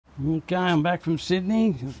Okay, I'm back from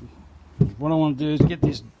Sydney. What I want to do is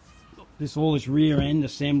get all this rear end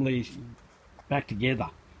assembly back together.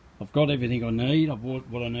 I've got everything I need. I bought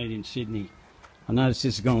what I need in Sydney. I noticed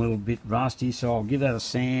this has gone a little bit rusty, so I'll give that a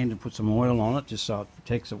sand and put some oil on it just so it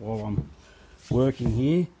protects it while I'm working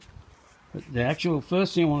here. But the actual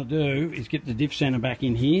first thing I want to do is get the diff center back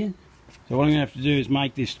in here. So what I'm going to have to do is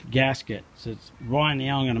make this gasket. So right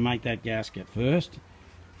now I'm going to make that gasket first.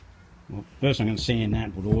 Well, first I'm going to sand that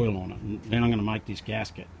and put oil on it, and then I'm going to make this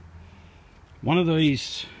gasket. One of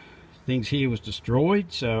these things here was destroyed,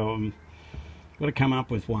 so I've got to come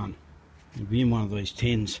up with one. It'll be in one of these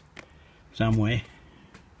tins somewhere.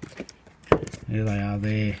 There they are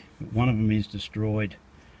there. One of them is destroyed.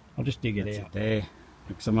 I'll just dig it out there.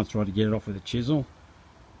 Someone's tried to get it off with a chisel.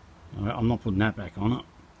 I'm not putting that back on it.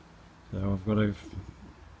 So I've got to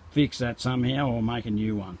fix that somehow or make a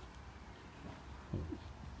new one.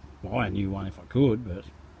 Buy a new one if I could, but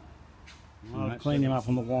I've cleaned them up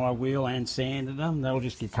on the wire wheel and sanded them. They'll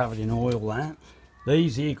just get covered in oil. That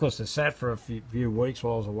these here, because they sat for a few weeks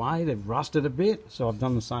while I was away, they've rusted a bit, so I've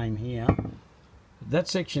done the same here. That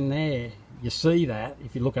section there, you see that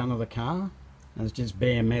if you look under the car, and it's just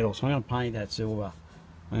bare metal, so I'm going to paint that silver.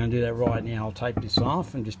 I'm going to do that right now. I'll take this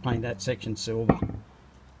off and just paint that section silver.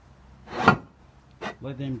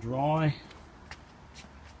 Let them dry.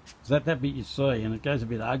 That bit you see, and it goes a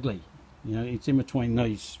bit ugly. You know, it's in between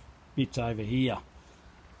these bits over here.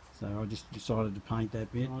 So I just decided to paint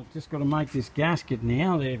that bit. I've just got to make this gasket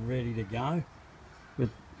now. They're ready to go. But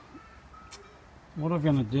what I'm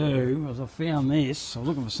going to do is I found this. I was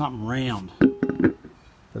looking for something round.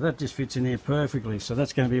 So that just fits in there perfectly. So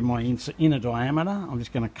that's going to be my inner diameter. I'm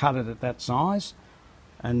just going to cut it at that size,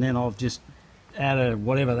 and then I'll just add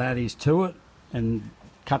whatever that is to it and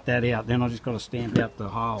cut that out. Then I just got to stamp out the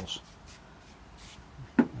holes.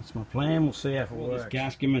 That's my plan. We'll see how it works. This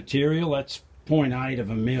gasket material, that's 0.8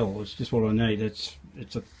 of a mil. It's just what I need. It's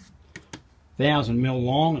 1,000 mil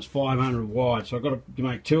long. It's 500 wide. So I've got to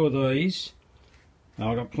make two of these.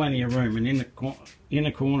 I've got plenty of room. And in the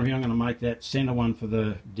inner corner here, I'm going to make that centre one for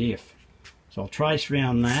the diff. So I'll trace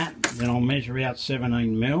around that. Then I'll measure out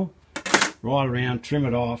 17 mil. Right around, trim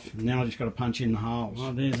it off, and then I just got to punch in the holes.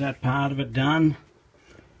 Well, there's that part of it done.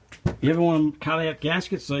 If you ever want to cut out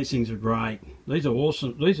gaskets, these things are great. These are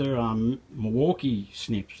awesome. These are Milwaukee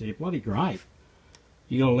snips. They're bloody great.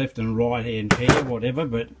 You got a left and right hand pair, whatever,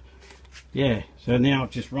 but yeah. So now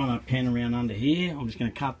I've just run a pen around under here. I'm just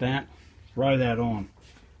going to cut that, throw that on.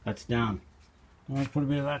 That's done. I'm going to put a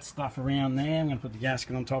bit of that stuff around there. I'm going to put the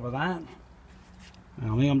gasket on top of that. I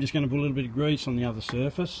think I'm just going to put a little bit of grease on the other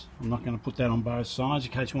surface. I'm not going to put that on both sides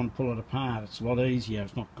in case you want to pull it apart. It's a lot easier.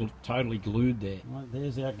 It's not totally glued there. Right,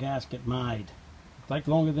 there's our gasket made. It'll take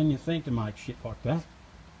longer than you think to make shit like that.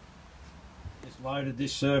 Just loaded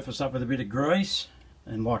this surface up with a bit of grease,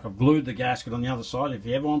 and like I've glued the gasket on the other side. If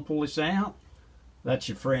you ever want to pull this out, that's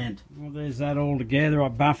your friend. Well, there's that all together. I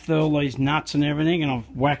buffed all these nuts and everything, and I've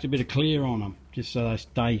whacked a bit of clear on them just so they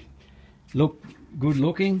stay good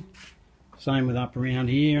looking. Same with up around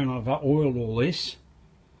here, and I've oiled all this.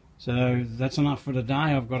 So that's enough for today.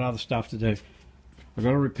 I've got other stuff to do. I've got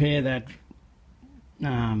to repair that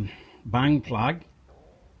bung plug.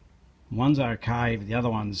 One's okay, but the other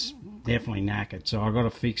one's definitely knackered. So I've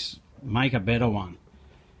got to make a better one.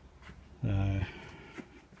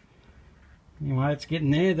 Anyway, it's getting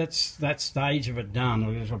there. That's that stage of it done.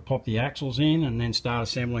 I've just got to pop the axles in and then start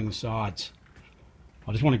assembling the sides.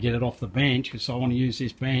 I just want to get it off the bench because I want to use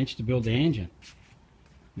this bench to build the engine.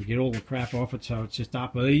 You get all the crap off it so it's just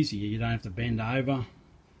up easier. You don't have to bend over.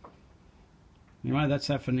 Anyway, that's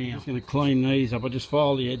that for now. I'm just going to clean these up. I just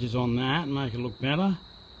file the edges on that and make it look better.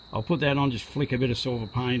 I'll put that on, just flick a bit of silver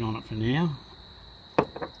paint on it for now.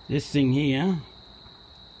 This thing here,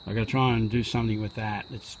 I've got to try and do something with that.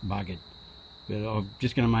 It's buggered. But I'm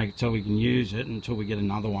just going to make it so we can use it until we get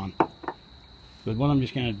another one. But what I'm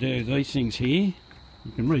just going to do, these things here,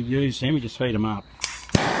 you can reuse them, you just feed them up.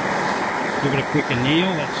 Give it a quick anneal,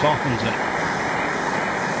 that softens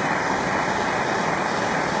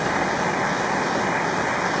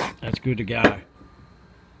it. That's good to go.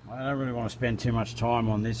 I don't really want to spend too much time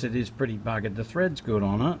on this. It is pretty buggered. The thread's good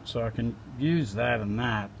on it, so I can use that and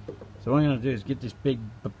that. So what I'm going to do is get this big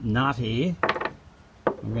nut here.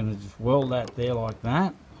 I'm going to just weld that there like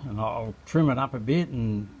that, and I'll trim it up a bit,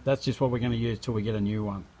 and that's just what we're going to use till we get a new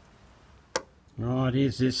one. Right,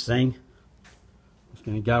 here's this thing. I'm just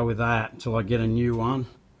going to go with that until I get a new one.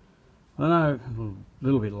 I don't know, a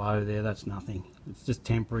little bit low there, that's nothing. It's just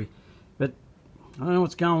temporary. But I don't know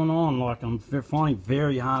what's going on. Like, I'm finding it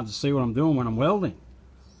very hard to see what I'm doing when I'm welding.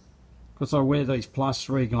 because I wear these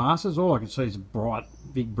 +3 glasses, all I can see is a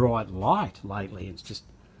big bright light lately. It's just,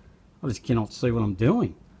 I just cannot see what I'm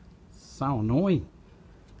doing. It's so annoying.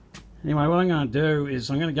 Anyway, what I'm going to do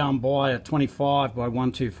is I'm going to go and buy a 25 by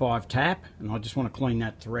 125 tap, and I just want to clean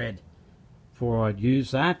that thread before I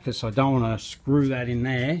use that, because I don't want to screw that in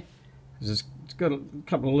there, because it's got a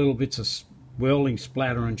couple of little bits of welding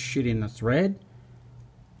splatter and shit in the thread.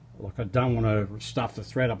 Like, I don't want to stuff the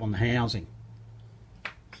thread up on the housing.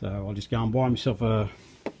 So I'll just go and buy myself a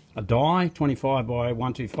die, 25 by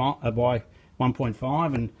 125 by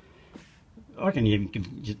 1.5, and I can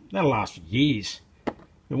even, that'll last for years.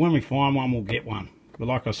 But when we find one, we'll get one. But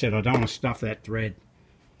like I said, I don't want to stuff that thread.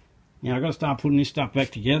 Now I've got to start putting this stuff back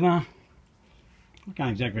together. I can't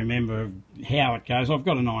exactly remember how it goes. I've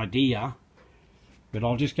got an idea, but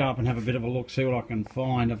I'll just go up and have a bit of a look, see what I can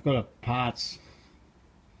find. I've got a parts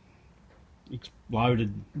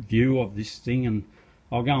exploded view of this thing, and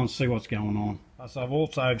I'll go and see what's going on. So I've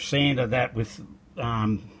also sanded that with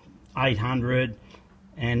 800,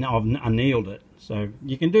 and I've annealed it. So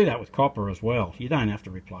you can do that with copper as well. You don't have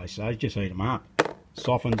to replace those, just heat them up.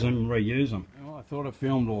 Softens them, reuse them. Well, I thought I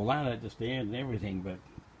filmed all that, I just added everything, but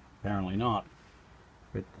apparently not.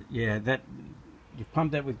 But yeah, that, you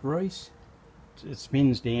pump that with grease, it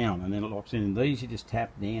spins down and then it locks in. And these you just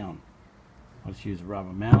tap down. I'll just use a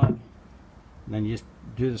rubber mallet. And then you just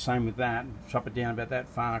do the same with that, chop it down about that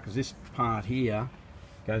far, because this part here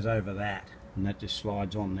goes over that, and that just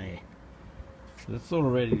slides on there. So it's sort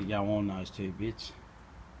of ready to go on, those two bits.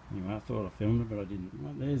 Anyway, I thought I filmed it, but I didn't.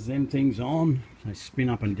 Well, there's them things on. They spin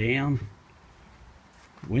up and down.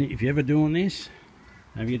 If you're ever doing this,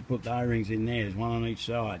 don't forget to put the O-rings in there. There's one on each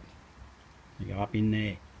side. You go up in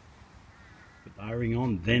there. Put the O-ring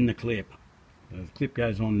on, then the clip. So the clip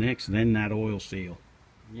goes on next, then that oil seal.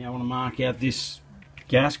 Now I want to mark out this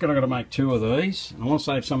gasket. I've got to make 2 of these. And I want to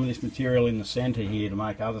save some of this material in the centre here to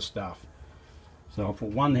make other stuff. So I'll put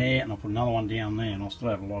one there and I'll put another one down there, and I'll still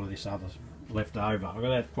have a lot of this other left over. I got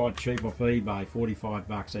that quite cheap off eBay, 45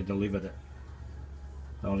 bucks, they delivered it.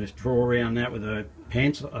 So I'll just draw around that with a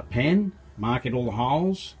pen, mark it all the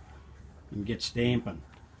holes, and get stamping.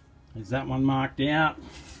 There's that one marked out.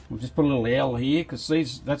 We'll just put a little L here, because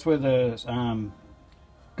that's where the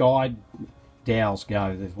guide dowels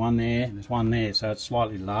go. There's one there, there's one there, so it's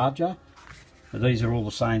slightly larger. But these are all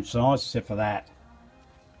the same size except for that.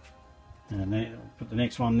 And then I'll put the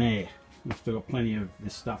next one there. I've still got plenty of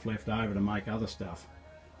this stuff left over to make other stuff,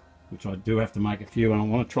 which I do have to make a few, and I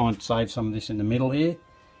want to try and save some of this in the middle here.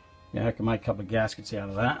 Yeah, I can make a couple of gaskets out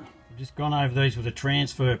of that. I've just gone over these with a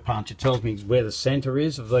transfer punch. It tells me where the centre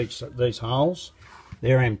is of these holes.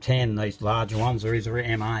 They're M10, these larger ones. These are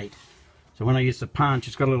M8. So when I use the punch,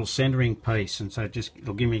 it's got a little centering piece, and so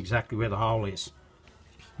it'll give me exactly where the hole is.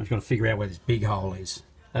 I've got to figure out where this big hole is.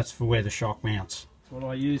 That's for where the shock mounts. What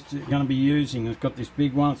I going to be using, it's got this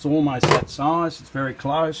big one. It's almost that size. It's very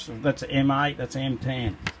close. That's an M8. That's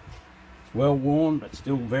M10. It's well worn, but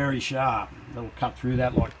still very sharp. That'll cut through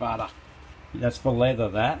that like butter. That's for leather,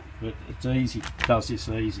 that, but it's easy. It does this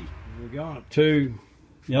easy. We're going up to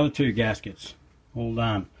the other 2 gaskets. All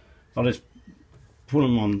done. I'll just put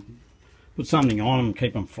something on them,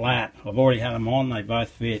 keep them flat. I've already had them on. They both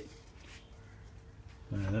fit.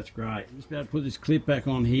 So that's great. I'm just about to put this clip back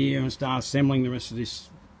on here and start assembling the rest of this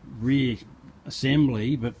rear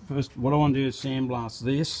assembly. But first, what I want to do is sandblast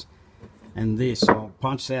this and this. I'll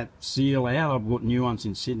punch that seal out. I've got new ones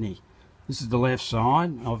in Sydney. This is the left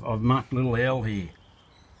side. I've marked a little L here.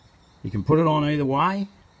 You can put it on either way,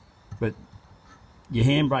 but your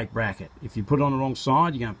handbrake bracket, if you put it on the wrong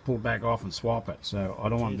side, you're going to pull back off and swap it. So I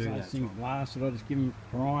don't want to do that. Things blasted. I'll just give them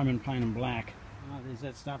prime and paint them black. Oh, there's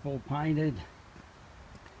that stuff all painted.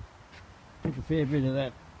 Took a fair bit of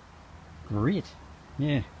that grit,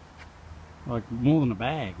 yeah, like more than a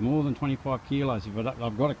bag, more than 25 kilos. If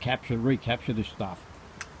I've got to recapture this stuff.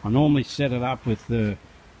 I normally set it up with the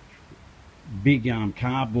big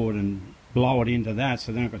cardboard and blow it into that,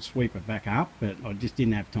 so then I could sweep it back up, but I just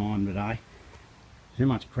didn't have time today. Too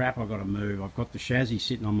much crap I've got to move. I've got the chassis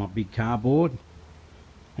sitting on my big cardboard.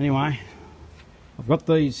 Anyway, I've got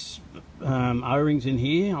these O-rings in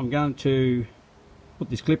here. I'm going to put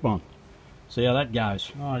this clip on. See how that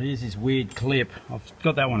goes. Oh, it is this weird clip. I've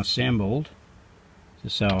got that one assembled,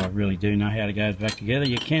 just so I really do know how it goes back together.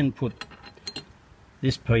 You can put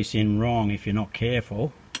this piece in wrong if you're not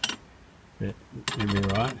careful, but you'll be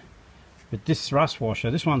right. But this thrust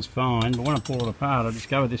washer, this one's fine, but when I pull it apart, I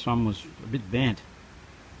discovered this one was a bit bent.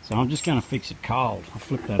 So I'm just going to fix it cold. I'll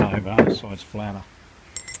flip that over, the side's flatter.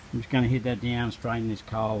 I'm just going to hit that down and straighten this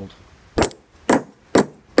cold.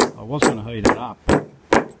 I was going to heat it up.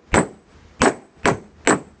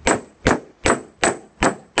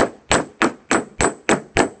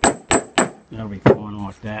 be fine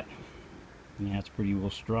like that. Now it's pretty well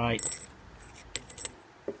straight.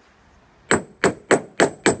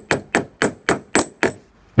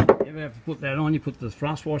 If you have to put that on, you put the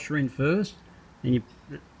thrust washer in first, and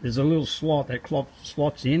there's a little slot that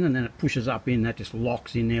slots in, and then it pushes up in. That just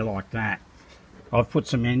locks in there like that. I've put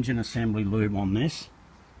some engine assembly lube on this.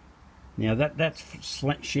 Now that's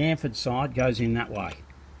chamfered side goes in that way,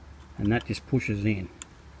 and that just pushes in.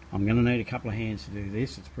 I'm going to need a couple of hands to do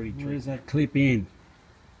this. It's pretty tricky. Where's that clip in?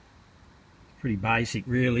 Pretty basic,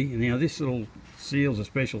 really. Now this little seal's a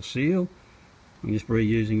special seal. I'm just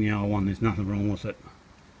reusing the other one. There's nothing wrong with it.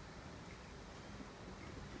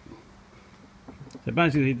 So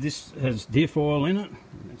basically this has diff oil in it,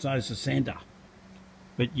 and so is the centre.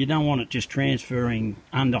 But you don't want it just transferring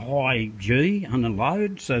under high G, under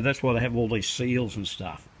load, so that's why they have all these seals and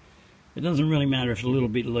stuff. It doesn't really matter if a little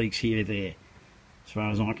bit leaks here or there, as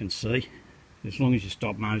far as I can see, as long as you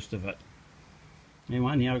stop most of it.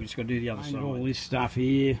 Anyway, now we've just got to do the other side. All this stuff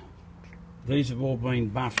here, these have all been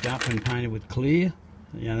buffed up and painted with clear.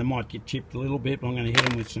 You know, they might get chipped a little bit, but I'm going to hit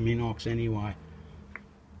them with some inox anyway.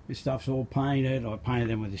 This stuff's all painted. I painted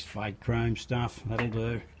them with this fake chrome stuff. That'll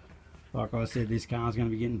do. Like I said, this car's going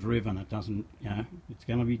to be getting driven. It doesn't, you know, it's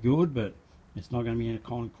going to be good, but it's not going to be in a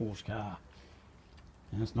concourse car.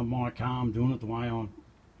 And it's not my car. I'm doing it the way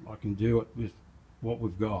I can do it with what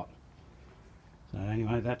we've got. So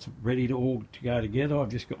anyway, that's ready to all to go together. I've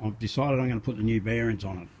decided I'm going to put the new bearings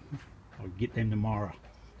on it. I'll get them tomorrow.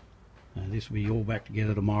 This will be all back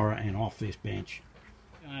together tomorrow and off this bench.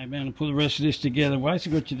 Okay, I'm going to put the rest of this together.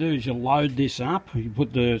 Basically what you do is you load this up. You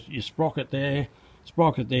put your sprocket there,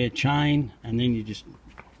 chain, and then you just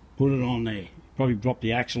put it on there. Probably drop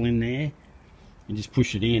the axle in there and just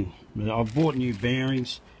push it in. But I've bought new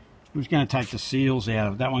bearings. I'm just going to take the seals out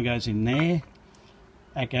of it. That one goes in there.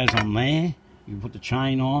 That goes on there. You put the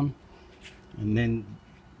chain on, and then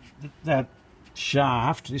that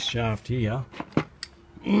shaft, this shaft here,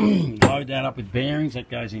 load that up with bearings. That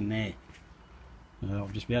goes in there. I'll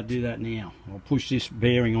just be able to do that now. I'll push this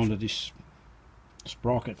bearing onto this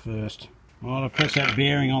sprocket first. Right, I press that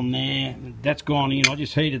bearing on there. That's gone in. I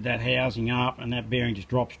just heated that housing up, and that bearing just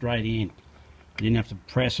dropped straight in. You didn't have to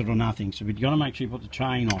press it or nothing. So you've got to make sure you put the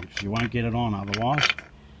chain on, because you won't get it on otherwise.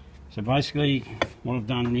 So basically, what I've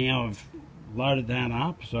done now, I've loaded that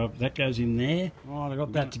up. So that goes in there. Right, I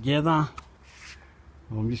got that together.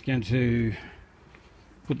 I'm just going to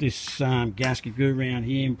put this gasket glue around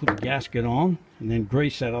here and put the gasket on, and then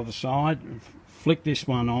grease that other side. Flick this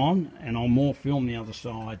one on, and I'll more film the other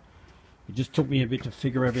side. It just took me a bit to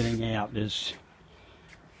figure everything out. There's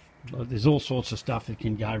all sorts of stuff that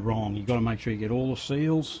can go wrong. You've got to make sure you get all the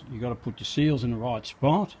seals. You've got to put your seals in the right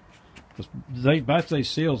spot. Because both these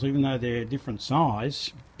seals, even though they're different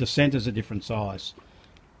size, the centers are different size.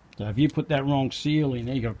 So if you put that wrong seal in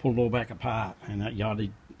there, you've got to pull it all back apart. And that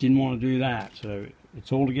yardie didn't want to do that. So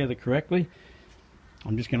it's all together correctly.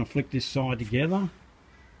 I'm just going to flick this side together.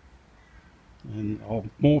 And I'll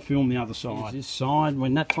more film the other side. This side,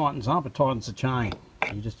 when that tightens up, it tightens the chain.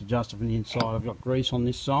 You just adjust it from the inside. I've got grease on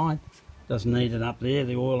this side. Doesn't need it up there.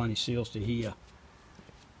 The oil only seals to here.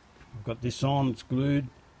 I've got this on, it's glued.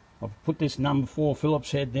 I've put this number 4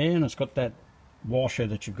 Phillips head there, and it's got that washer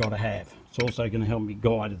that you've got to have. It's also going to help me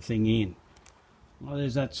guide the thing in. Well,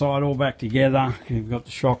 there's that side all back together. You've got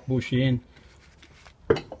the shock bush in.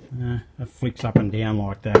 It flicks up and down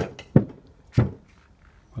like that.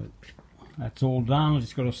 That's all done. I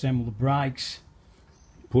just got to assemble the brakes,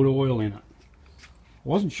 put oil in it. I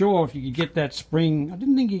wasn't sure if you could get that spring. I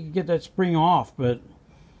didn't think you could get that spring off, but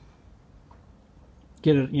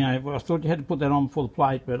get it, you know, I thought you had to put that on before the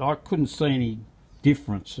plate, but I couldn't see any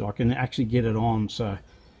difference. I can actually get it on, so I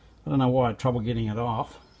don't know why I had trouble getting it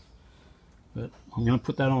off, but I'm going to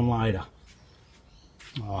put that on later.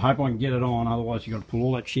 I hope I can get it on, otherwise you've got to pull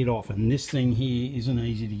all that shit off, and this thing here isn't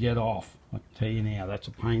easy to get off. I can tell you now, that's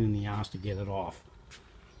a pain in the ass to get it off.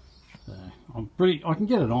 So I can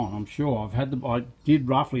get it on, I'm sure. I did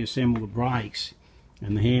roughly assemble the brakes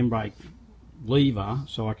and the handbrake lever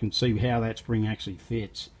so I can see how that spring actually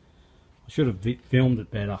fits. I should have filmed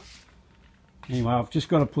it better. Anyway, I've just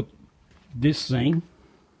got to put this thing,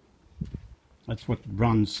 that's what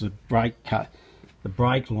runs the brake cut. The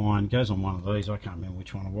brake line goes on one of these. I can't remember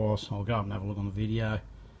which one it was. I'll go up and have a look on the video.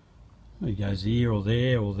 It goes here or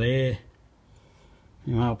there or there.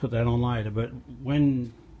 Anyway, I'll put that on later, but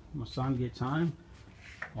when my son gets home,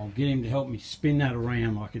 I'll get him to help me spin that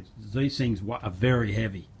around. Like these things are very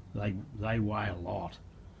heavy. They weigh a lot.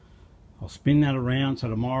 I'll spin that around so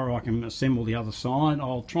tomorrow I can assemble the other side.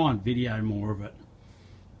 I'll try and video more of it.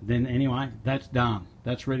 Then anyway, that's done.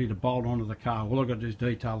 That's ready to bolt onto the car. All I've got to do is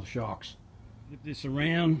detail the shocks. Flip this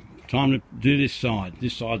around. Time to do this side.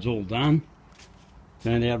 This side's all done.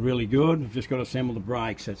 Turned out really good. I've just got to assemble the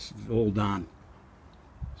brakes. That's all done.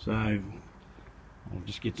 So I'll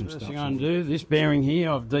just get some stuff. First thing I'm going to do, this bearing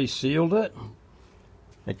here, I've de-sealed it.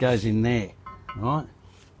 It goes in there, right?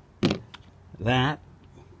 That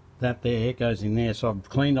there goes in there. So I've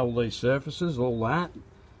cleaned all these surfaces, all that.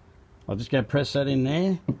 I'll just go press that in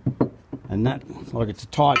there, and that, like, it's a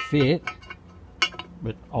tight fit,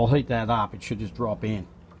 but I'll heat that up. It should just drop in.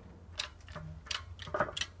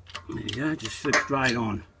 There you go, just slip straight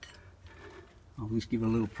on. I'll just give it a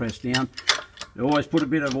little press down. I always put a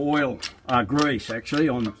bit of oil, grease actually,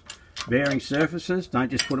 on bearing surfaces. Don't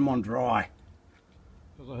just put them on dry.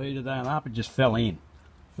 Because I heated that up, it just fell in.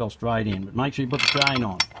 Fell straight in. But make sure you put the chain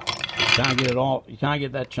on. You can't get it off. You can't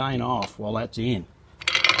get that chain off while that's in.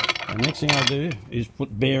 The next thing I do is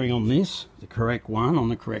put bearing on this, the correct one, on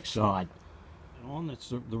the correct side. That's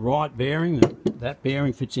the right bearing. That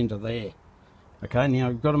bearing fits into there. Okay, now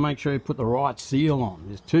you've got to make sure you put the right seal on.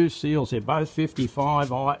 There's two seals here, both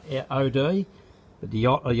 55 OD, but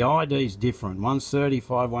the ID is different. One's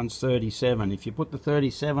 35, one's 37. If you put the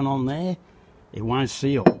 37 on there, it won't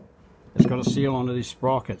seal. It's got a seal onto this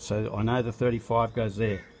sprocket, so I know the 35 goes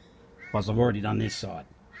there. Plus I've already done this side.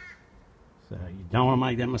 So you don't want to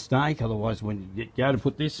make that mistake, otherwise when you go to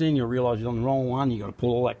put this in, you'll realise you're on the wrong one. You've got to pull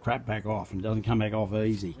all that crap back off, and it doesn't come back off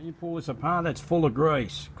easy. When you pull this apart, that's full of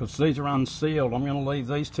grease, because these are unsealed. I'm going to leave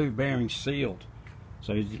these two bearings sealed.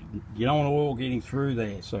 So you don't want oil getting through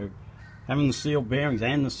there. So having the sealed bearings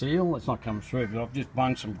and the seal, it's not coming through, but I've just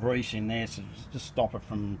bunged some grease in there, so just stop it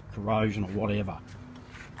from corrosion or whatever.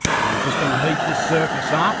 I'm just going to heat this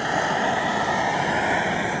surface up.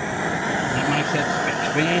 That makes that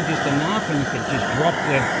expand just enough, and you can just drop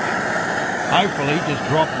the, hopefully just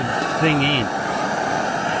drop the thing in,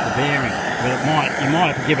 the bearing. But you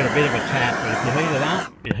might have to give it a bit of a tap, but if you heat it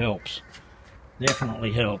up, it helps.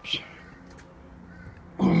 Definitely helps.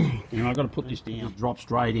 You know, I've got to put this down, drop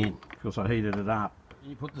straight in, because I heated it up.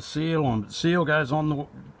 You put the seal on, but the seal goes on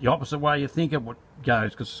the opposite way you think it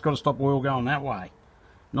goes, because it's got to stop oil going that way.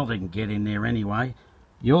 Not that it can get in there anyway.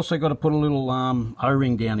 You also got to put a little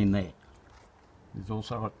O-ring down in there.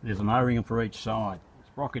 There's an O-ring for each side. The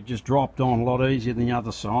sprocket just dropped on a lot easier than the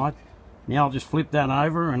other side. Now I'll just flip that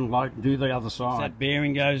over and do the other side. So that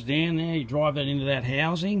bearing goes down there, you drive that into that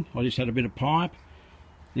housing. I just had a bit of pipe.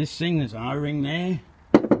 This thing, there's an O-ring there.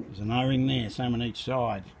 There's an O-ring there, same on each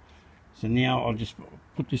side. So now I'll just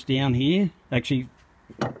put this down here. Actually,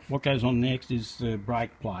 what goes on next is the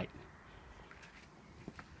brake plate.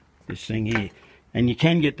 This thing here. And you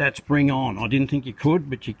can get that spring on. I didn't think you could,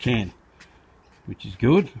 but you can. Which is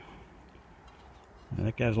good. And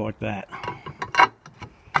that goes like that.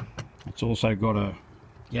 It's also got a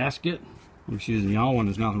gasket. I'm just using the old one,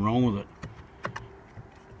 there's nothing wrong with it.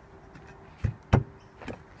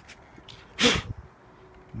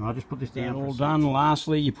 And I'll just put this down. All done.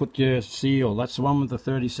 Lastly, you put your seal. That's the one with the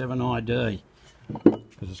 37 ID.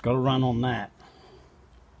 Because it's got to run on that.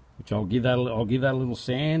 Which I'll give that a little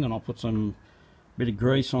sand, and I'll put some bit of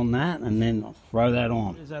grease on that, and then I'll throw that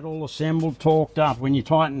on. Is that all assembled, torqued up? When you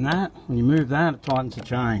tighten that, when you move that, it tightens the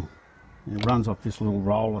chain. And it runs off this little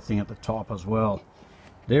roller thing at the top as well.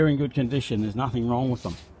 They're in good condition, there's nothing wrong with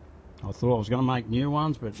them. I thought I was going to make new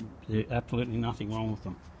ones, but there's absolutely nothing wrong with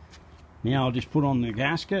them. Now I'll just put on the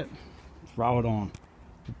gasket, throw it on.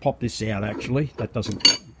 I'll pop this out actually, that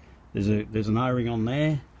doesn't, there's an O-ring on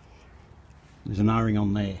there, there's an O-ring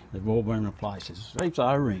on there, they've all been replaced. There's heaps of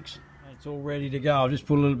O-rings. It's all ready to go. I'll just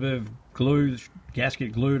put a little bit of glue,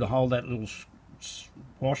 gasket glue, to hold that little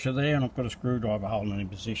washer there, and I've got a screwdriver holding it in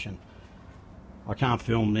position. I can't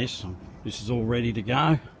film this. This is all ready to go.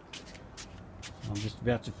 I'm just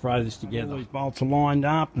about to throw this together. All these bolts are lined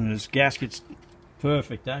up, and this gasket's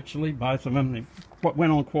perfect actually, both of them. It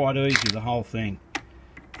went on quite easy, the whole thing.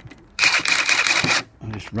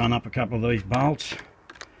 I'll just run up a couple of these bolts.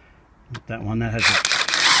 That one, that has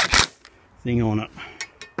a thing on it.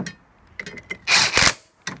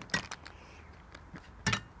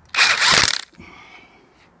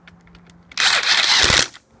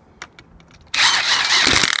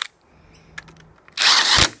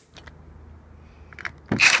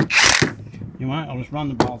 Anyway, I'll just run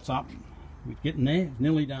the bolts up. We're getting there, it's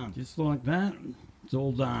nearly done. Just like that, it's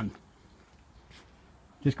all done.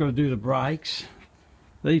 Just got to do the brakes.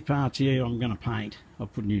 These parts here I'm going to paint. I'll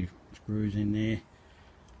put new screws in there.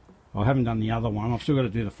 I haven't done the other one. I've still got to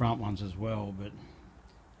do the front ones as well, but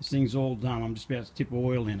this thing's all done. I'm just about to tip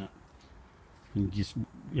oil in it. And just,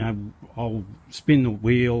 you know, I'll spin the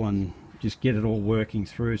wheel and just get it all working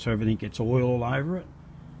through so everything gets oil all over it.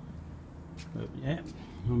 But yeah.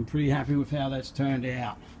 I'm pretty happy with how that's turned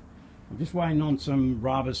out. I'm just waiting on some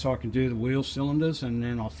rubbers so I can do the wheel cylinders, and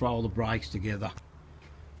then I'll throw all the brakes together.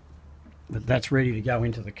 But that's ready to go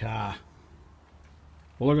into the car.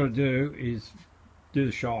 All I've got to do is do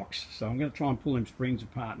the shocks. So I'm going to try and pull them springs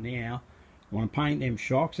apart now. I want to paint them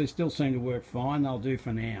shocks. They still seem to work fine. They'll do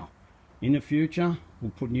for now. In the future,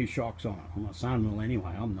 we'll put new shocks on it. Well, my son will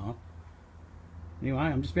anyway, I'm not. Anyway,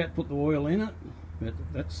 I'm just about to put the oil in it. But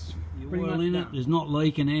that's the oil in it is not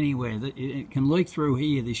leaking anywhere. It can leak through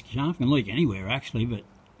here. This shaft can leak anywhere actually, but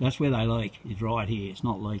that's where they leak, is right here. It's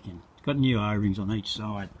not leaking. It's got new O-rings on each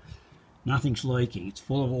side. Nothing's leaking. It's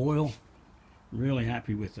full of oil. Really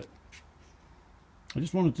happy with it. I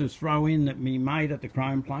just wanted to throw in that me mate at the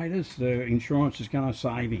chrome platers, the insurance is going to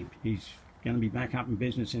save him. He's going to be back up in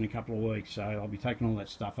business in a couple of weeks, so I'll be taking all that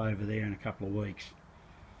stuff over there in a couple of weeks.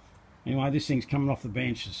 Anyway, this thing's coming off the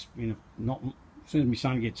bench as soon as my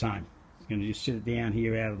son gets home. He's going to just sit it down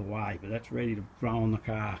here out of the way, but that's ready to throw on the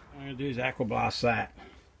car. What I'm going to do is aquablast that.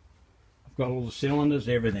 I've got all the cylinders,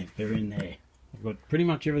 everything, they're in there. I've got pretty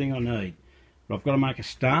much everything I need, but I've got to make a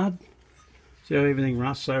stud. See how everything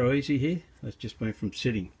rusts so easy here? That's just been from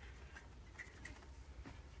sitting.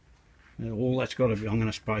 And all that's got to be, I'm going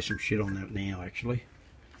to spray some shit on that now actually.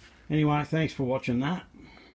 Anyway, thanks for watching that.